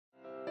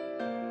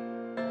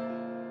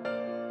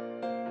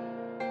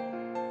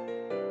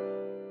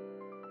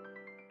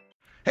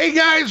Hey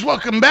guys,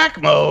 welcome back.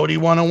 Modii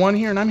 101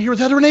 here, and I'm here with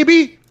Heather and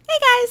AB. Hey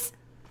guys.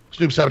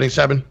 Snoop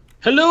 77.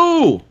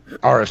 Hello.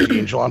 RST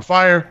Angel on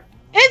Fire.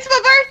 It's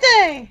my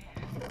birthday.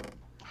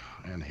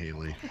 And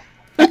Haliee.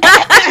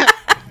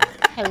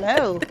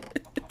 Hello.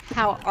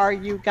 How are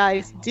you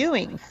guys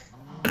doing?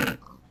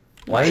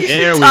 Why are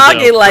you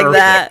talking like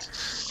that?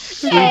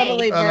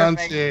 Totally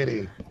perfect.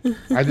 Enunciating.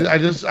 I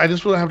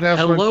just will have to ask.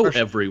 Hello,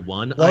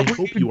 everyone. I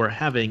hope you are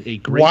having a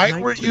great night. Why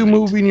were you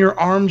moving your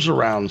arms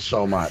around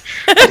so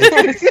much?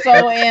 It's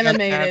so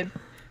animated.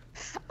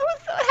 I was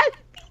so happy.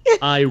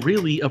 I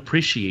really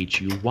appreciate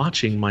you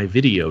watching my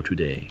video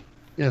today.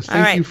 Yes,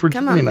 thank you for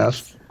joining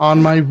us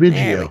on my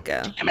video.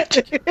 There we go. Damn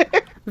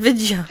it.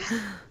 Video.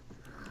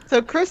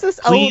 So Chris's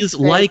Please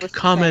like,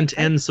 comment,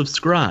 and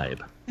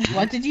subscribe.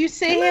 What did you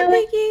say,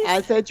 Haliee?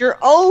 I said you're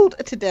old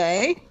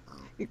today.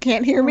 You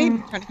can't hear me?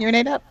 Turn the hearing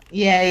aid up.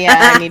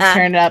 Yeah, I need to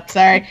turn it up.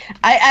 Sorry.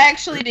 I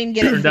actually didn't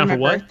get it for my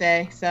what?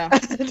 birthday, so.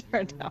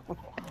 Turn down.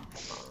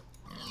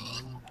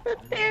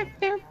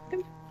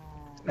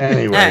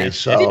 Anyway, Alright.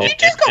 so Did you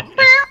just go?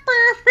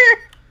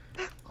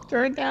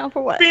 Turn down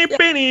for what? Okay,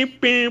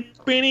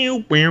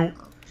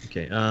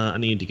 I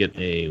need to get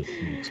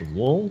some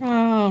wool.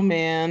 Oh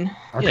man.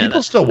 are Yeah,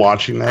 people still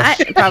watching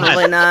this?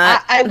 Probably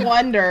not. I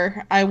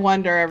wonder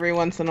every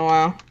once in a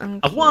while.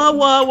 Wonder.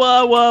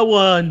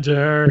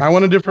 I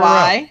want a different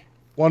route. Why?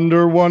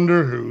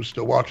 Wonder who's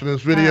still watching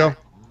this video?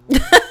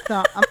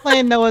 So I'm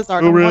playing Noah's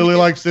Ark. Who really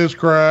likes this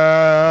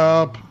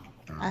crap?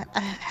 I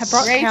have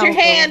brought Raise your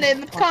hand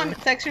in the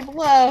comment section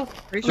below.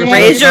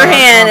 Raise your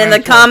hand in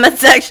the comment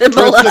section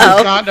Krista does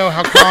below. not know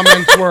how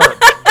comments work.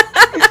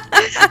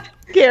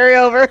 Carry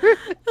over.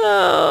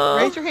 Oh.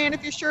 Raise your hand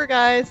if you're sure,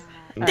 guys.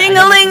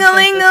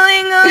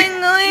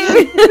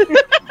 Ding-a-ling-a-ling-a-ling-a-ling.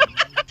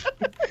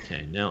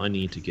 Okay, now I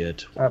need to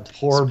get. That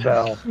poor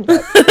Belle.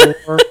 That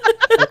poor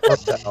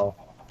Belle.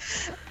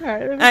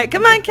 Alright,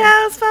 come on,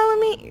 cows, follow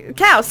me.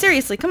 Cow,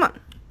 seriously, come on.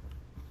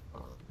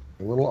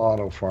 A little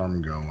auto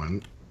farm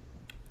going.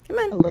 Come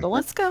on. A little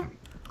one? Let's go.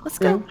 Let's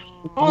go.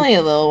 Only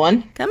a little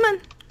one. Come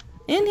on.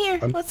 In here.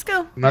 Let's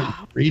go. I'm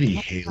not greedy,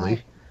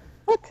 Haliee.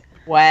 What?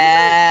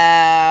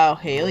 Wow,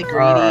 Haliee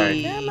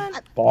greedy. Come on.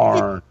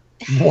 Barn.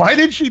 Why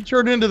did she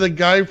turn into the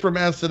guy from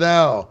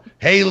SNL?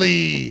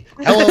 Haliee.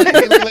 Hello,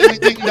 Haliee,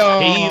 ding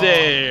dong. Hey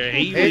there,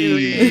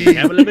 Haliee. Haliee.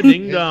 Have a little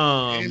ding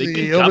dong. Haliee,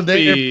 Making over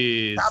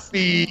there.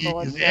 copies.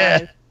 Copies. Yeah.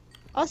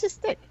 Oh, it's just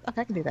stick.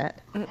 Okay, I can do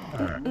that.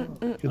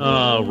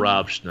 Oh,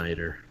 Rob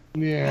Schneider.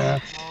 Yeah.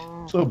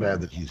 So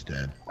bad that he's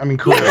dead. I mean,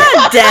 He's cool.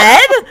 not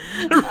dead.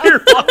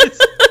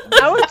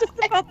 I was just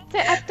about to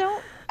say, I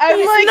don't. I'm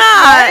He's like,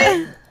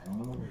 not.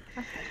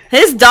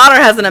 His daughter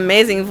has an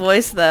amazing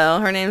voice, though.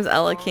 Her name's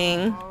Ella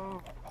King.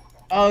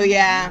 oh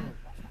yeah.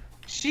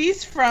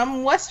 She's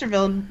from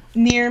Westerville,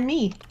 near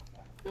me.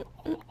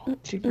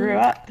 She grew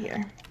up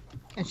here.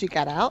 And she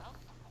got out.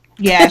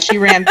 Yeah, she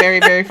ran very,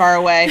 very far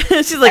away.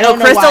 She's like, I oh, don't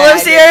know Crystal why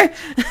lives I here?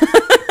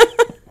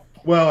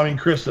 Well, I mean,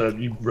 Krista,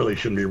 you really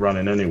shouldn't be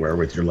running anywhere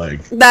with your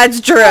leg.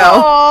 That's true.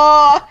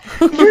 Oh,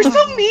 you're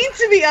so mean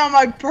to me on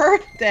my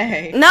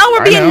birthday. No,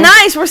 we're I being know.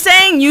 nice. We're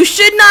saying you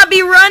should not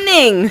be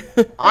running.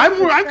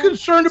 I'm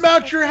concerned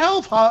about your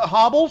health,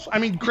 Hobbles. I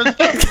mean,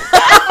 Krista.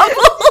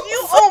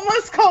 You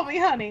almost called me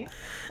honey.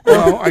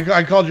 Well,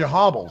 I called you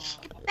Hobbles.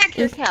 Back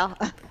your cow.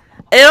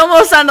 It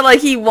almost sounded like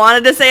he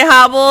wanted to say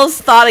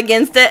hobbles, thought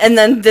against it, and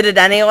then did it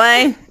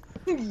anyway.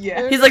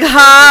 Yeah. He's like,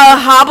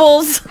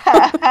 hobbles.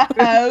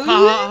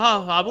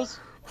 Hobbles.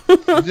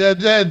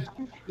 Dead.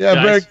 Yeah,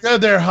 Guys. very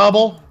good there,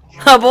 Hubble.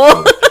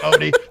 Hubble.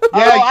 Odie. Oh,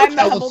 Yeah, you I'm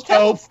the Hubble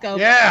telescope.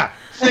 Yeah.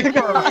 Sick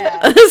bird.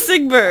 Yeah.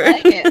 Sick bird. I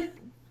like it.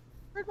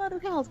 Where'd my other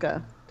cows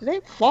go? Did they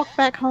walk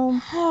back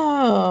home?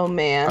 Oh I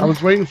man.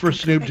 was waiting for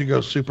Snoop to go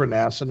super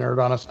NASA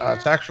nerd on us.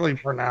 It's actually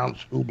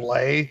pronounced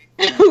Hublé.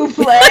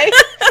 Hublé.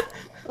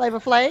 Flavor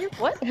Flav?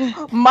 What?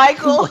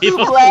 Michael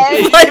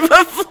Hublé.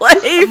 Flavor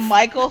Flav.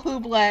 Michael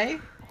Hublé.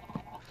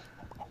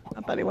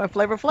 I thought he went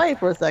Flavor Flav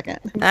for a second.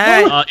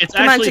 Alright. It's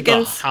Come on, actually the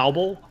chickens.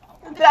 Howble.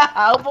 The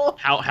Hubble.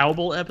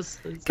 Howble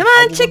episode. Come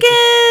on,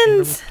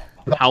 chickens.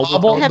 The Hubble.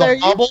 Hubble. Heather, The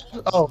you- Hubble.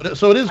 Oh,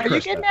 so it is Are you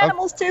Krista. getting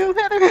animals too,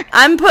 Heather?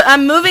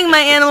 I'm moving my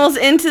animals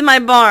into my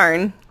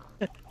barn.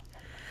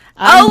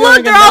 I'm Oh, look, doing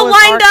a they're all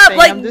Noah's lined Ark up thing.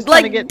 like- I'm just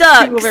trying to like get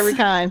ducks. 2 of every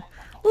kind.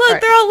 Look,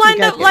 Alright, they're all you lined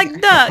guys up get like here.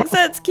 ducks.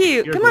 That's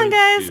cute. You're Come on,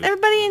 going guys. to-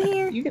 Everybody in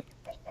here. You can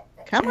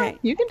come on. Alright.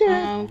 You can do it.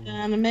 I'm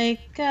gonna make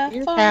a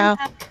Here's farm. cow.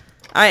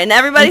 Alright, and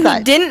everybody who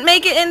Inside. didn't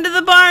make it into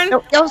the barn,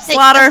 Nope, don't stay-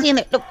 Slaughter. don't stay in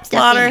there. Nope, stop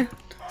slaughter, in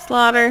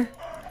slaughter,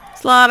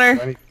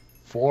 slaughter.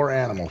 4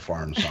 animal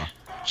farms. Huh?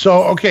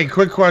 So, okay,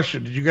 quick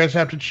question. Did you guys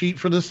have to cheat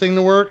for this thing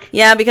to work?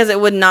 Yeah, because it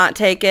would not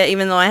take it,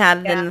 even though I had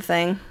it in the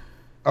thing.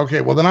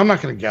 Okay, well, then I'm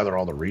not going to gather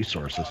all the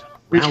resources.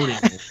 Rowdy.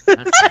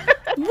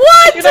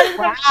 What?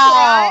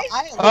 Wow.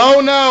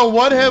 Oh no,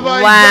 what have I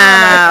done? Wow.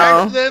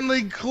 I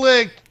accidentally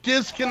clicked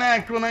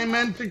disconnect when I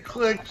meant to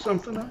click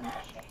something else.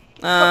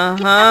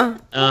 Uh-huh.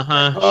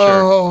 Sure.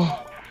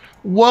 Oh,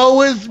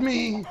 woe is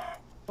me.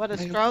 What a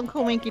strong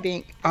coinky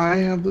dink. I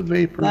have the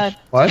vapors. That's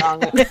What?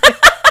 strong.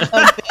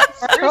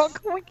 Strong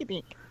coinky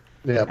dink.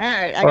 Yep.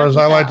 Alright, Or as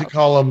I like to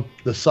call them,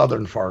 the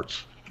southern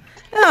farts.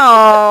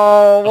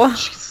 Oh.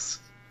 Jesus.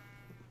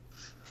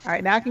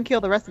 Alright, now I can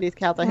kill the rest of these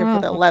cows out here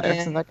for the leather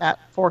since I got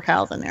 4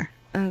 cows in there.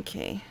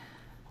 Okay.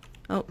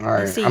 Oh, All I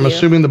right. see I'm you.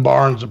 assuming the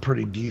barn's a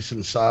pretty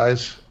decent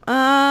size.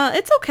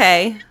 It's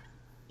okay.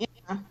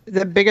 Is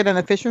it bigger than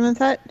the fisherman's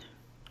hut?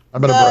 I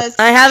better.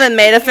 I haven't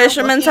made a You're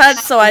fisherman's looking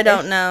hut, so I at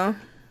don't this. know.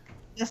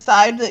 The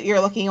side that you're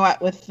looking at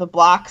with the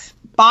box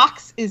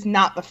is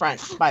not the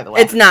front, by the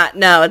way. It's not.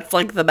 No, it's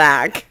like the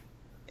back.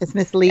 It's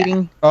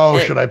misleading. Oh,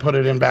 should I put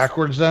it in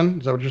backwards then?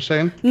 Is that what you're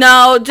saying?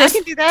 No, I just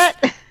can do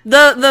that.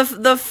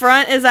 the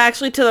front is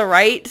actually to the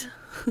right.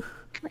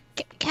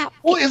 Cow.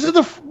 Well, is it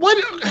the what?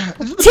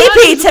 Is it the TP back?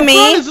 Is it to the me.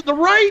 front? Is it the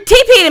right?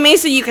 TP to me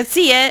so you can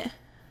see it.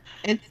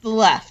 It's the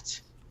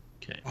left.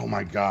 Okay. Oh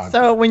my God!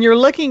 So when you're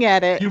looking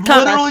at it, You've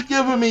literally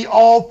given me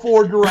all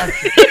 4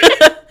 directions.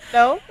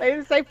 no, they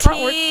didn't say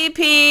frontward.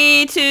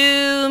 TP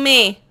to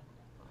me.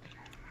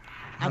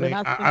 Honey,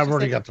 I've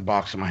already got the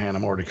box in my hand.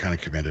 I'm already kind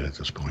of committed at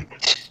this point.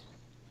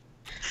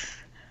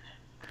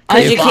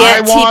 Because you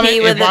can't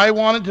TP with if I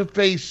want it to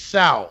face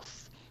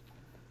south,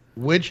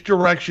 which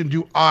direction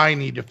do I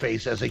need to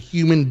face as a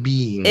human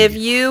being? If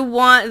you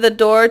want the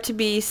door to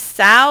be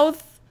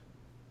south,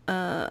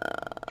 hang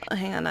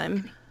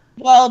on,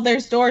 Well,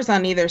 there's doors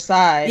on either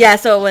side. yeah,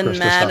 so it wouldn't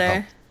Krista, stop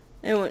matter.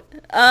 It would.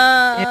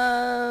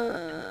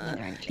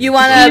 You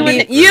wanna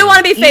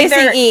be facing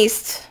Either-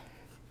 east.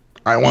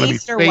 I want to be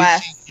East or facing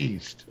west?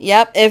 east.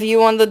 Yep. If you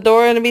want the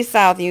door to be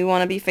south, you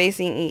want to be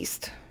facing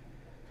east.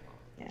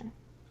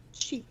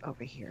 Sheep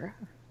over here.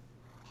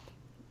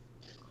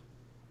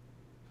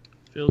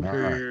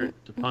 Filter,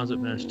 deposit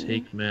match,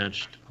 take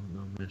match.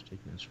 No, match,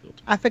 take match,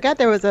 filter. I forgot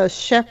there was a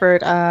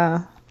shepherd.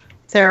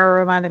 Sarah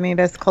reminded me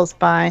that's close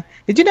by.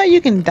 Did you know you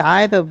can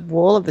dye the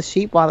wool of the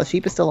sheep while the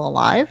sheep is still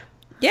alive?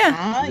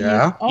 Yeah.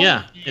 Yeah.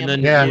 Yeah, and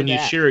then when you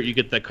shear it, you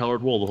get that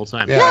colored wool the whole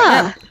time.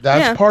 Yeah. That's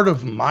Yeah. part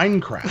of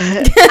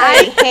Minecraft.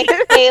 I hate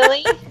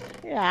Haley.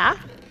 Yeah.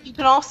 You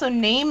can also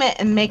name it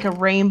and make a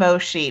rainbow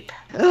sheep.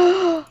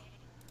 But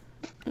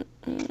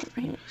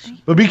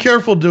be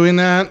careful doing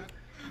that,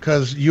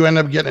 because you end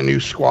up getting a new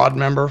squad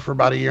member for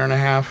about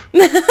 1.5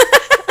 years. We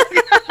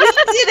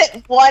did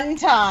it one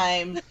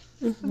time.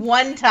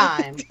 One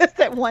time. Just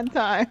at one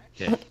time.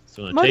 Okay,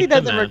 so I'm gonna Modii take the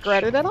doesn't match.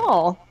 regret it at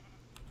all.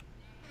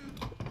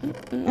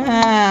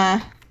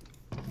 Ah,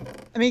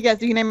 I mean, guys,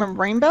 do you name him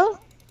Rainbow?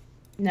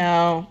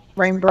 no.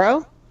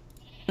 Rainbow?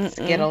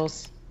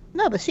 Skittles.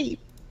 No, the sheep.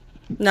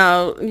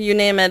 No, you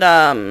name it.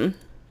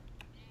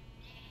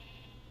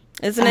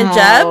 Isn't it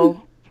Jeb?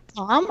 Oh.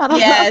 Tom? I don't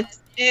Yeah, know.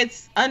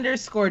 it's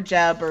underscore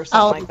Jeb or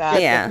something like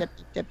that. Yeah.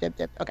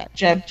 Jeb. Okay.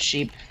 Jeb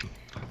sheep.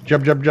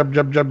 Jub, jub, jub,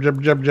 jub, jub,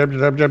 jub, jub, jub,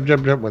 jub, jub,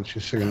 jub, jub. When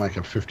she's singing like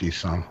a 50s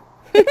song.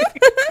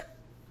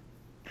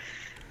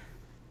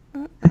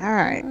 All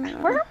right.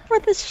 Where were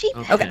the sheep?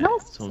 Okay, No.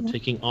 so I'm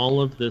taking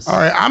all of this. All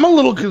right, I'm a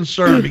little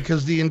concerned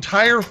because the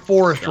entire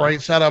forest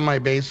right side on my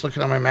base,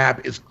 looking at my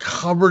map, is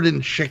covered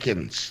in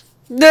chickens.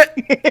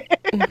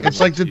 It's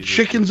like the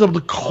chickens of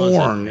the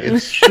corn.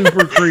 It's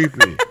super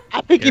creepy.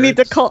 I think you need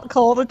to Carrots.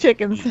 call the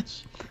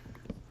chickens.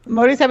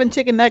 Modi's having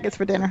chicken nuggets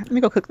for dinner. Let me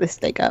go cook this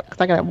steak up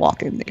because I gotta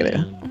walk in to get it.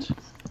 And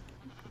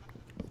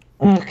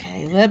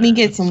Okay, let me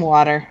get some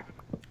water.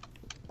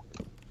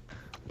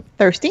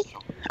 Thirsty?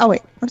 Oh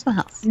wait, where's my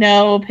house?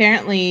 No,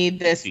 apparently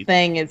this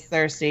thing is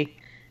thirsty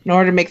in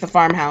order to make the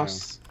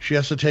farmhouse. She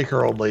has to take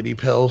her old lady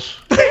pills.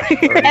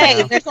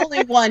 Hey, there's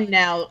only one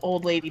now,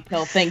 old lady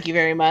pill. Thank you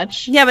very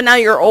much. Yeah, but now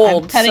you're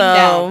old, cutting so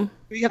down.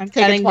 You have I'm to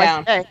take it cutting twice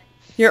down. a day.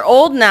 you're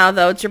old now.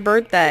 Though it's your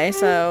birthday,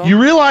 so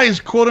You realize,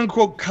 quote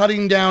unquote,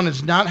 cutting down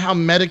is not how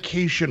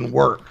medication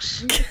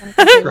works,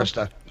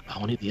 Krista.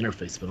 I need the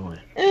interface, by the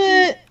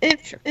way.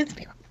 It's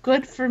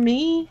good for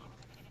me.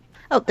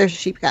 Oh, there's a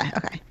sheep guy.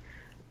 Okay.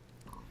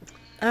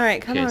 all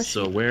right, come Okay, on.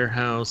 so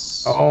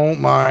warehouse. Oh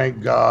my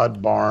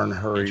God, barn,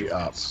 hurry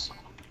up.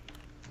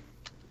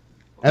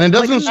 And it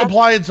doesn't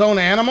supply its own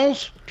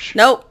animals?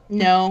 Nope.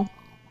 No.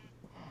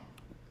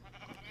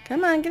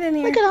 Come on, get in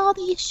here. Look at all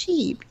these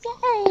sheep.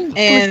 Yay.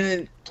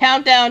 And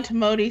countdown to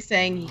Modii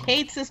saying he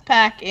hates this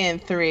pack in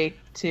 3,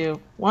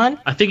 2, 1.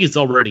 I think he's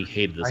already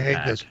hated this I hate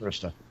pack. this,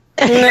 Krista.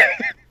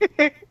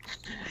 Okay,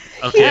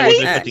 I was He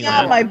hates expecting me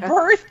on that. my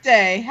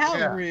birthday. How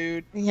Yeah.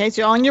 rude. He hates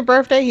you on your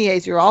birthday. He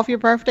hates you off your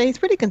birthday. He's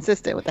pretty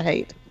consistent with the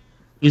hate.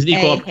 He's an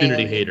equal Hey,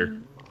 opportunity hey. hater.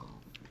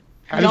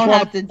 I You just don't want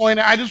have to to- point.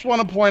 I just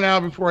want to point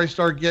out before I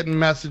start getting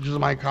messages in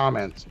my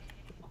comments.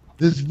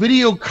 This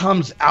video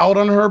comes out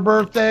on her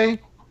birthday.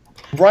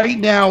 Right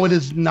now, it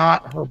is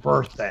not her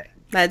birthday.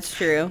 That's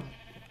true.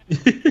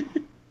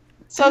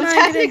 So Come on,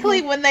 get in technically,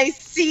 here. when they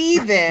see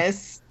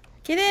this,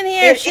 Get in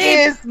here, it sheep.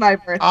 is my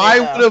birthday. I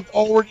though. would have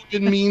already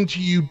been mean to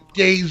you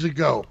days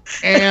ago,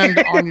 and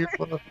on your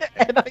birthday.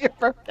 And on your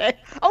birthday.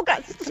 Oh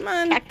God! Come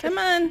on, come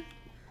on.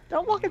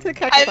 Don't walk into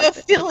the I cactus. have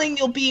a feeling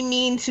you'll be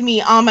mean to me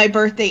on my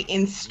birthday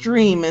in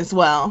stream as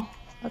well.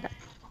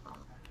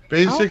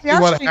 Basically, Oh,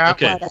 what yeah,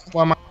 happened? okay.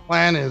 What my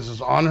plan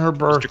is on her Mr.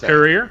 birthday.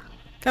 Courier,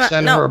 Come on.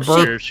 Send no, her a sheep.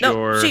 bird. Here's No,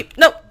 your sheep.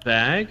 No.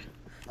 bag.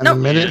 And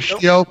the minute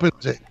she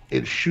opens it,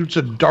 it shoots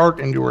a dart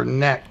into her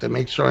neck that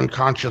makes her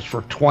unconscious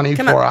for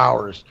 24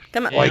 hours.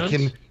 Come on. So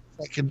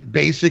I can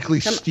basically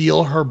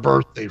steal her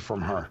birthday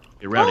from her.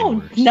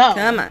 Oh, no.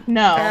 Come on.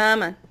 No.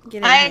 Come on. Get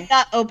in I am here.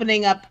 not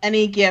opening up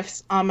any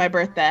gifts on my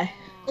birthday.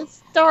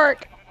 It's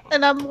dark,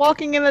 and I'm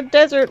walking in a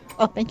desert.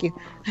 Oh, thank you.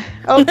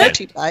 Oh, that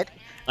sheep died.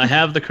 I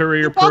have the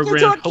courier Walked into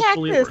program. a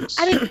Hopefully it cactus. works.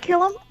 I didn't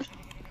kill him. It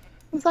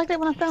was like that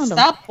when I found him.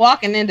 Stop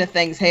walking into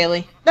things,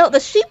 Haley. No, the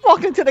sheep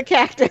walked into the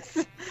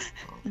cactus.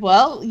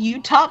 Well,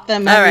 you taught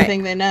them All right.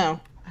 everything they know.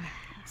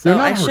 So They're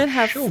not I her should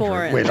have children.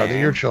 4 in Wait, there. are they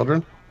your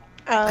children?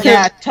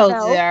 Yeah,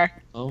 totally no. are.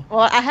 Oh.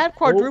 Well, I had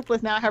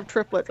quadruplets. Now I have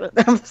triplets.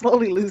 I'm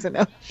slowly losing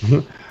them.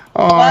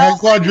 I had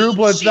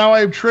quadruplets. Now I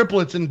have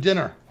triplets and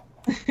dinner.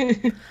 Okay,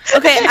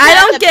 I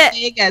don't get.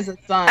 Big as a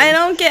son. I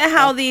don't get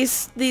how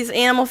these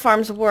animal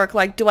farms work.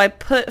 Like, do I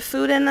put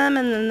food in them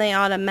and then they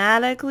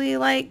automatically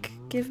like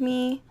give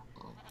me?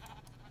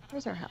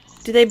 Where's our house?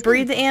 Do they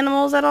breed the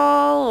animals at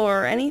all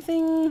or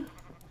anything?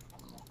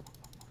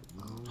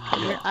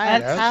 I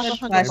That's have a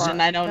good 100 question.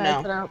 bar. I don't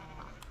know.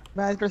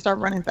 But I better start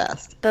running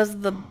fast. Does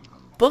the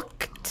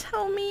book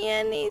tell me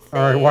anything?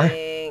 All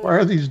right, why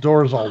are these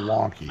doors all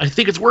wonky? I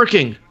think it's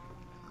working.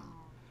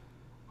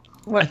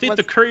 What, I think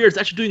the courier is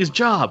actually doing his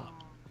job.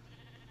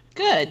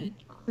 Good.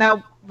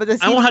 now, but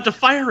this I won't have to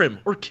fire him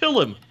or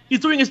kill him. He's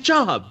doing his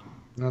job.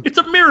 No. It's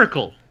a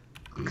miracle.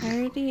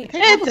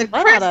 It's a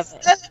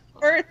Christmas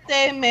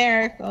birthday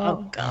miracle.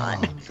 Oh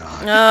God. Oh,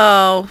 God.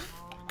 Oh.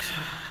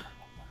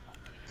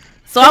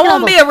 So I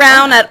won't be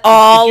around at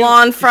all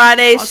on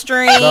Friday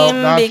stream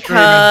not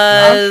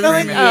because streaming. Not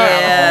streaming.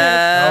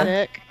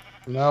 yeah,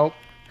 Nope.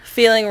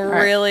 feeling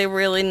really,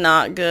 really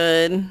not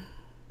good.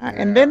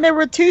 And then there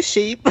were 2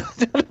 sheep.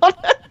 All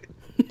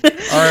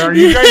right, are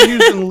you guys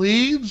using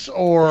leads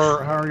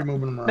or how are you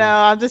moving them around? No,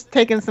 I'm just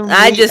taking some wheat.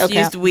 I just Okay,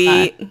 used I'm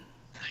wheat. fine.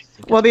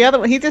 Well, the other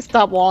one, he just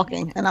stopped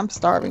walking, and I'm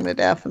starving to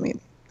death. Let me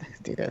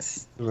do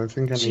this. 'Cause I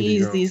think I need to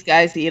Jeez, go. these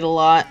guys eat a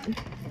lot.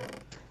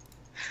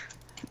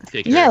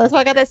 Take care. Yeah, that's why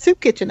I got that soup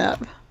kitchen up.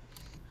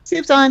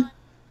 Soup's on.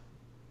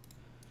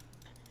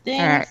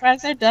 Dang, All right.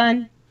 fries are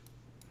done.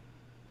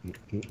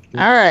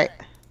 All right.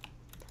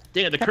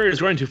 Dang it, the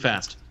courier's running too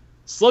fast.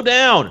 Slow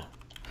down.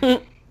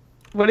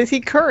 What is he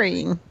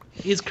currying?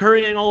 He's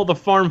currying all of the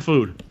farm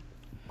food.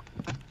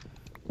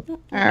 All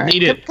right.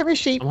 Need it. Come here,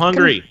 sheep. I'm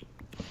hungry.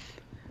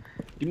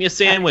 Give me a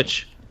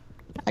sandwich.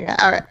 I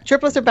got. All right.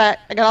 Triplets are back.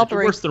 I got all It's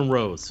 3. worse than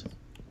Rose.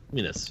 Give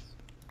me this.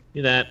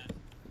 Give me that.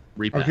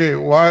 Repack. Okay,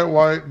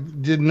 why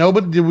did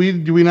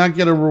we not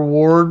get a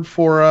reward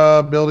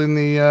for building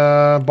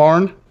the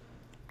barn?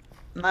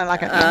 Not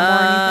like an animal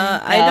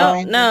or anything. I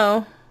don't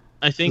know.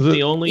 I think Is it-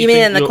 the only You mean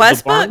thing in the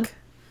quest barn- book?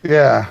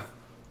 Yeah.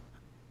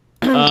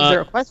 Is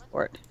there a quest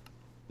for it?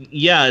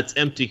 Yeah, it's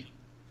empty.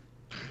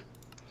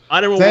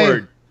 Item Thank-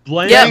 reward.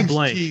 Blank Yep.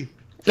 blank. Yep.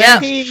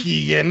 Thanks,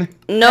 Keegan.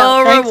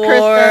 No Thanks,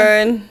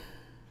 reward.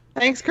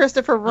 Thanks,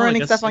 Krista, for Oh, I ruining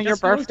guess- stuff I on your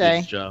guess Rose did birthday.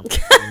 his job.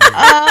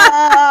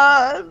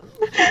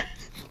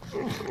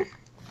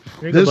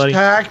 Here you go, This buddy.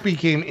 pack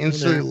became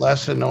instantly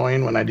less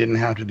annoying when I didn't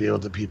have to deal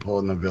with the people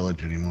in the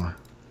village anymore.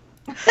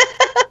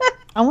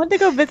 I went to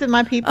go visit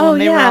my people, Oh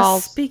and they were yeah. all.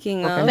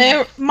 Speaking of,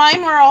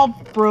 Mine were all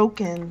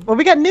broken. Well,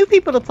 we got new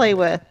people to play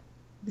with.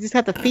 We just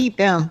have to feed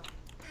them.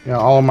 Yeah,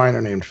 all of mine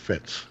are named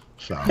Fitz.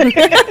 So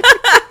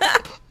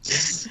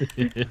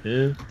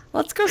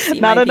let's go see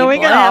Not my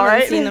annoying people. at I all, haven't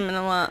right? seen them in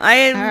a while.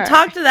 I All right.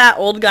 talked to that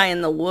old guy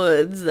in the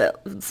woods that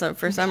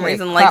for some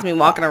reason likes me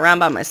walking around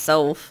by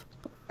myself.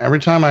 every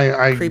time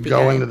I Creepy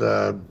go guy. into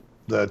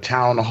the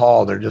town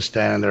hall, they're just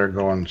standing there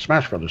going,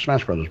 Smash Brothers,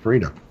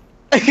 burrito.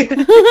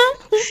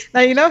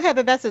 Now, you know,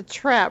 Heather, that's a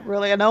trap,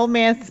 really. An old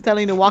man's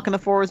telling you to walk in the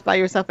forest by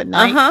yourself at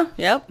night.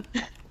 Yep.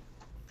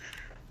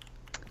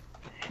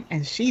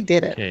 And she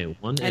did it. Okay,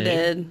 one I egg.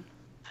 did.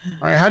 All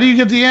right, how do you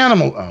get the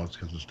animal? Oh, it's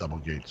because it's double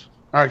gates.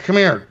 All right, come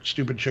here,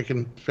 stupid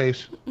chicken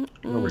face.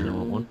 Over here,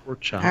 one for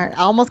chop. All right,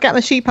 I almost got my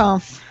sheep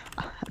home.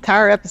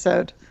 Entire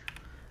episode.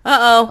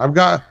 Uh-oh.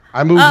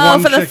 I moved Oh,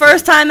 one for the chicken.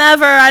 first time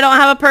ever, I don't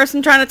have a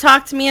person trying to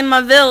talk to me in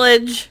my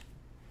village.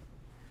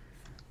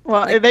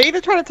 Well, they either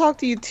try to talk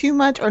to you too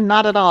much or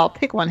not at all.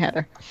 Pick one,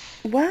 Heather.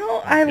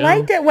 Well, I go.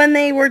 liked it when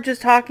they were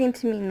just talking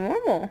to me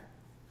normal.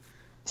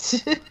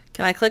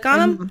 Can I click on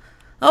him?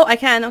 Oh, I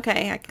can.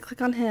 Okay, I can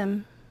click on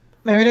him.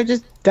 Maybe they're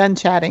just done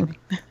chatting.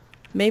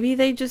 Maybe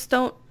they just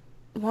don't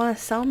want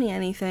to sell me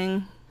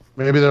anything.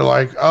 Maybe they're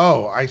like,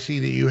 oh, I see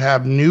that you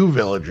have new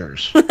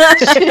villagers. There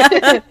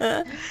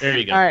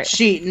you go. All right,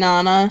 Cheating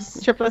on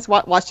us. triplets,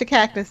 watch the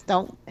cactus.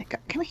 Don't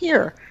come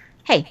here.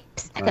 Hey,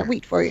 psst, I got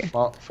wheat for you.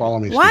 Follow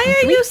me. Why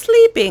stupid. are you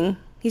sleeping?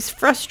 He's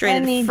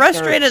frustrated. I need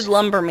Frustrated dirt.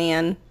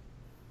 lumberman.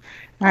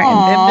 All right,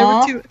 and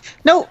then there were 2.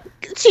 No,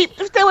 sheep,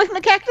 stay away from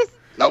the cactus.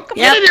 No, come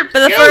Yep, in here. for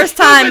the you first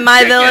time, stupid my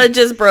chicken. village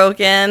is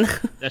broken.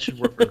 That should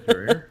work for the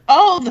courier.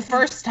 Oh, the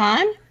first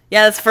time?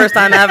 Yeah, it's the first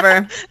time ever. I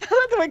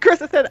love the way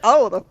Krista said,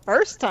 "Oh, the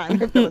first time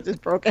your village is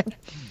broken."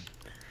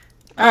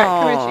 All right,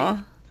 come here,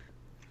 sheep.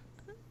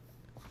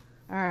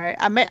 Aw. All right,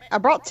 I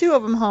brought 2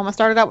 of them home. I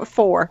started out with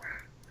 4.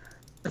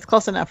 That's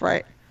close enough,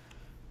 right?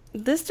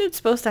 This dude's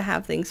supposed to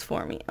have things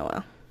for me. Oh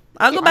well.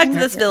 I'll go back to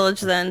this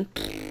village then.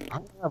 I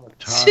don't have a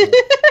ton.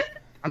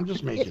 I'm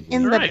just making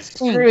in the Right.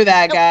 thing. Screw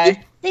that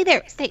guy. Stay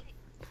there. Stay.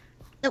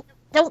 No,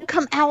 don't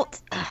come out.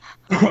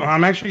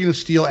 I'm actually going to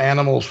steal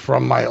animals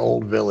from my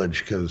old village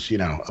because, you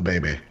know, a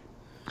baby.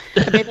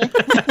 Baby.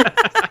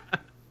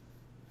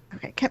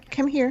 Okay,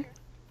 come here.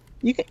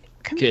 You can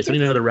come Okay, here. so we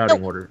know the routing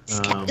No, order.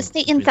 just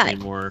stay we need inside.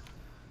 more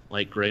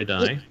light gray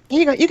dye. Here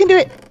you go. You can do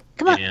it.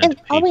 Come on, And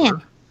all the way in.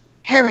 paper.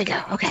 Here we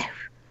go. Okay.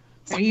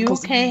 Are you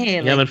okay,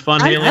 Haley? You having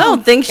fun, I Haley?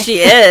 don't think she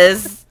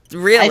is. I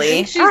Really.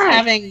 think she's Alright.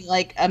 having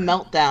like a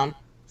meltdown.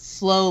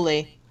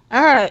 Slowly.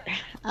 All right.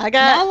 I You're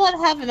got. not allowed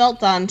to have a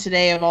meltdown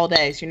today of all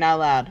days. You're not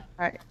allowed.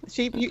 All right.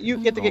 Sheep, you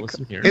get to All get. this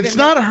in here. It's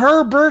not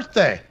her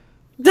birthday.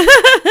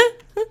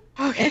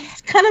 Okay.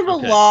 It's kind of a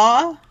Okay.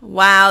 law.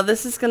 Wow,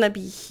 this is gonna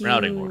be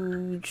Routing order.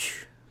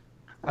 huge.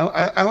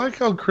 I like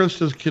how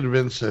Krista's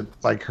convinced that,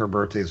 like, her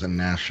birthday is a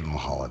national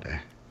holiday.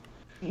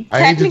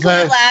 I hate to Technically,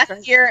 say-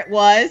 last year it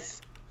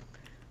was.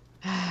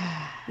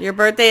 Your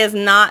birthday is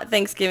not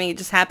Thanksgiving. It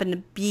just happened to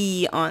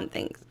be on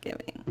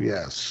Thanksgiving.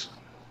 Yes.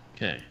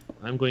 Okay,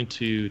 I'm going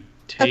to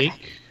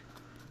take.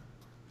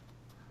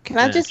 Can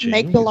I just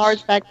make the Matching.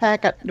 large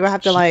backpack? Do I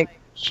have to like?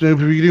 Snoop,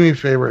 if you could do me a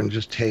favor and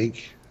just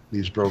take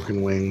these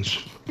broken wings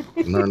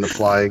and learn to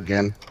fly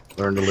again.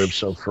 Learn to live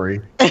so free.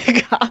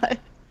 God.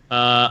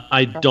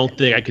 I don't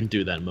think I can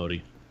do that,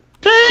 Modii.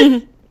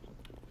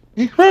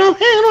 These broken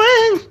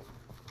wings.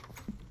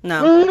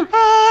 No. Learn to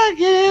fly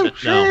again.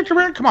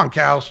 No. Come on,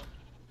 cows.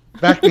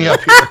 Back me up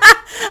here.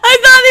 I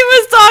thought he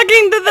was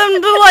talking to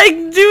them to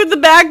like do the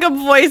backup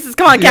voices.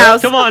 Come on,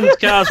 cows. Come on,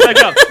 cows, back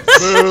up.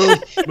 Moo,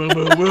 moo,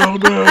 moo, moo,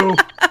 moo.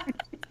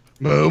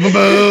 Moo, moo,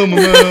 moo, moo,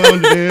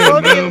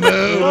 moo,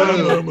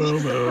 moo, moo,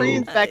 moo.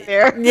 Screens back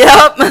there.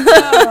 Yep.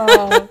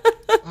 Oh.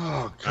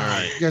 Oh, God.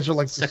 Alright. You guys are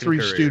like the Second Three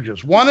courier.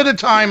 Stooges. One at a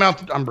time out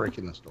the... I'm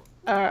breaking this door.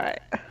 All right.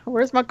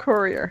 Where's my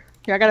courier?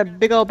 Here, I got a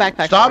big old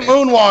backpack. Stop for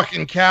you.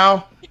 moonwalking,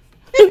 cow.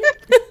 You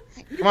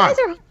Come on. guys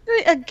are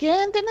hungry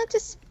again. Didn't I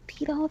just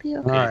beat all of you?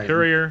 All right.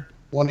 Courier.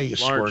 One of you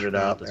Large squirted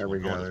out. mouth is There we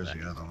what go. goes There's back.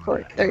 the other one.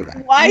 Courier, there you go.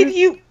 Why do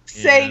you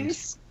say And- you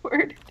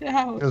squirted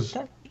out? 'Cause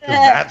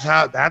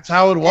that's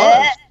how it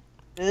was.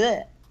 Ugh.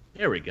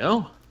 There we go.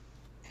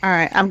 All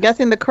right. I'm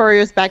guessing the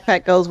courier's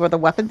backpack goes where the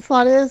weapon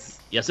slot is.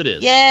 Yes, it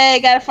is. Yay,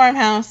 got a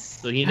farmhouse.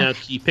 So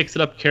he picks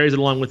it up, carries it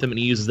along with him, and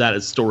he uses that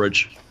as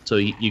storage. So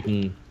you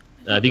can,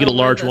 if you get a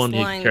large Where one, this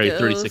you line can carry goes.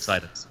 36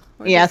 items.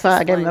 Yeah, so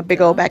I gave him a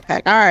big old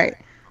backpack. All right.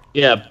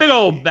 Yeah, big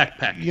old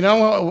backpack. You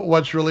know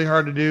what's really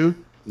hard to do?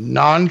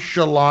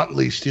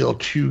 Nonchalantly steal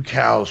 2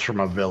 cows from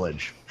a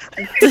village.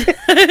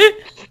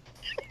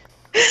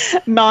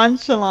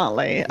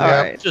 Nonchalantly. All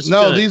Yep. right. Just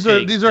No, gonna these are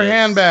take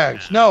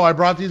handbags. this. No, I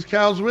brought these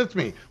cows with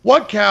me.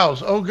 What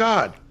cows? Oh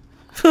God.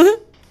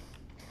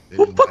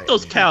 Who put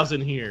those cows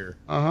in here?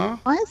 Uh-huh.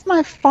 Why is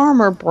my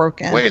farmer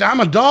broken? Wait, I'm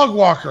a dog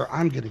walker.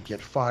 I'm gonna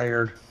get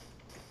fired.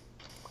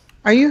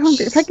 Are you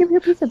hungry? If I give you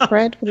a piece of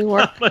bread, will you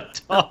work? I'm a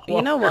dog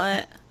You know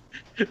walker.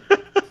 what?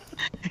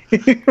 I'm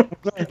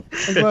glad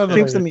that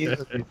Leave I some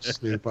didn't music.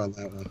 Snoop on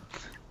that one.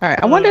 All right.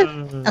 I wonder.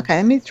 Okay,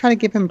 let me try to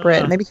give him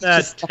bread. Maybe he's that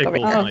just stuck over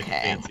tickled here. my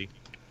Okay. fancy.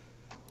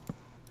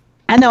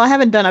 I know I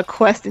haven't done a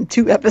quest in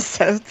 2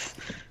 episodes.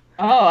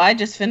 Oh, I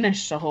just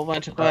finished a whole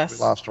bunch of We quests.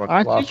 lost one.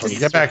 Aren't you Lost one.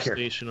 just- Get back here.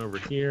 Station over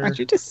here. Aren't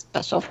you just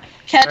special?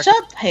 Catch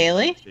up,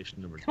 Haley.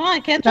 Station over Come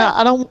on, catch No, up.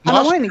 I don't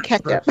want any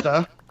ketchup.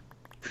 Krista.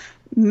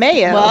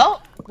 Mayo.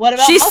 Well, what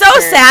about She's so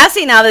mustard?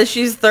 sassy now that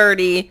she's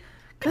 30.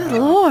 Good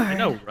lord. I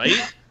know,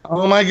 right?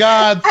 Oh my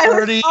God. I was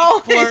 30.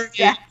 always flirty.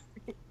 sassy.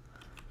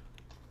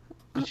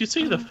 Did you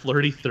say the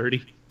flirty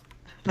 30?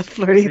 The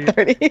flirty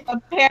 30.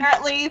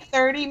 Apparently,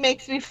 30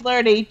 makes me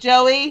flirty.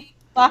 Joey,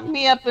 lock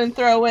me up and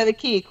throw away the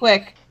key,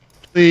 quick.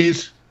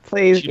 Please.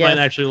 Please. She Yes.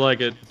 might actually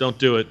like it. Don't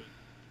do it.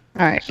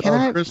 All right. So Can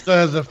I? Krista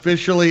has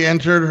officially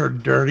entered her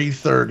dirty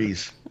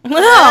 30s.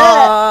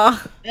 Aww.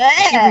 Ugh.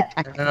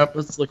 Yep.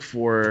 Let's look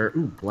for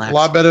black. A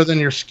lot better than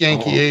your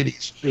skanky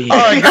 80s. Baby. All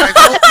right, guys.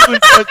 Hope you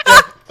enjoyed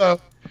that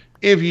episode.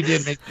 If you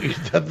did, make sure you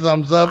hit that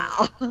thumbs up.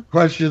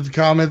 Questions,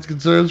 comments,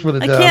 concerns, put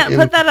it I down. can't in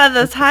put that as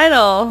the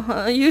title.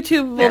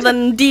 YouTube will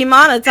then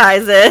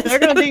demonetize it. They're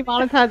gonna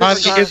demonetize the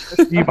it regardless.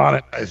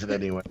 demonetize it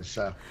anyway.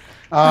 So,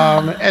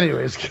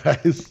 anyways,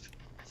 guys.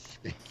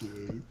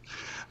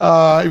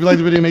 If you like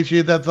the video, make sure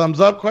you hit that thumbs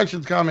up.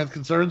 Questions, comments,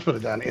 concerns, put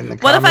it down in the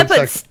What if I comments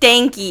put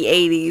section. stanky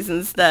 80s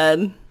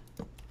instead?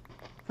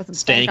 Put some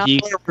stank on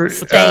Stanky. it.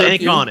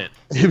 Stank on it.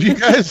 If you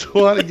guys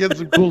want to get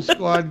some cool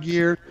squad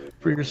gear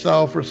for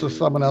yourself or for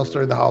someone else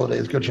during the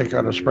holidays, go check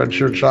out our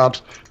Spreadshirt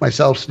shops.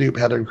 Myself, Snoop,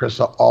 Heather, and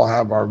Krista all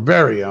have our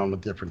very own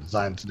with different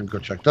designs. So go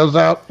check those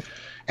out.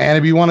 And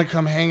if you want to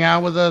come hang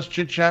out with us,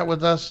 chit chat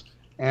with us,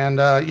 and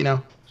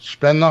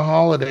spend the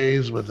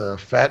holidays with a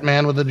fat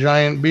man with a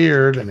giant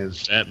beard and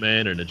his Fat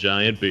man and a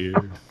giant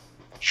beard.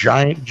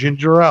 giant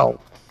ginger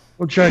ale,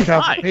 go check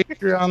out Hi. the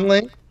Patreon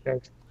link. You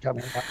guys come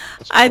hang out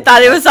with us. I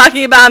thought he was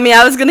talking about me.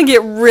 I was going to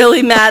get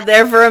really mad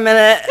there for a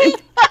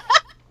minute.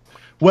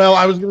 Well,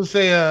 I was going to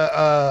say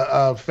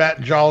a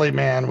fat jolly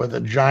man with a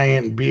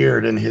giant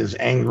beard and his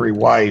angry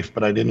wife,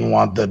 but I didn't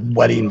want the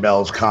wedding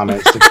bells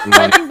comments to come on.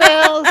 Wedding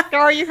bells,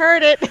 Scar, you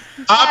heard it.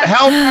 I'm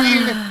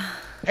helping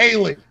Haliee.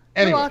 You're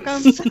Anyways.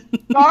 welcome.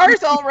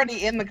 Scar's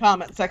already in the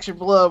comment section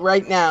below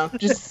right now,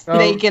 just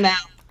snaking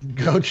out.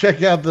 Go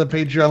check out the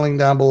Patreon link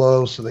down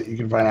below so that you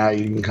can find out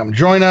you can come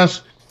join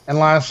us. And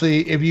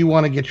lastly, if you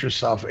want to get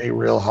yourself a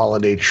real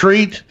holiday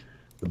treat,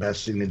 the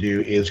best thing to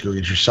do is go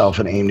get yourself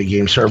an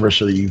aim-to-game server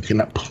so that you can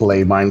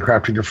play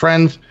Minecraft with your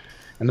friends.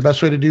 And the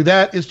best way to do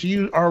that is to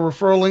use our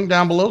referral link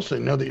down below so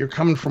you know that you're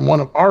coming from one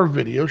of our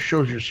videos,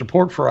 shows your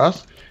support for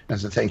us.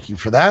 As a thank you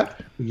for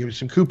that, we give you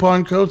some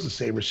coupon codes to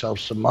save yourself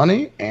some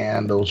money,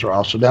 and those are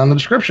also down in the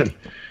description.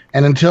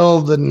 And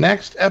until the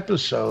next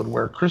episode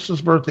where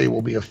Chris's birthday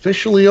will be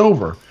officially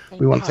over,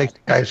 we want to thank you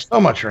guys so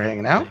much for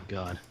hanging out. Thank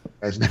God.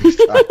 Guys, next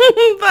time.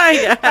 Bye,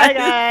 guys. Bye,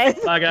 guys.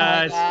 Bye,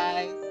 guys.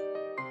 Bye, guys.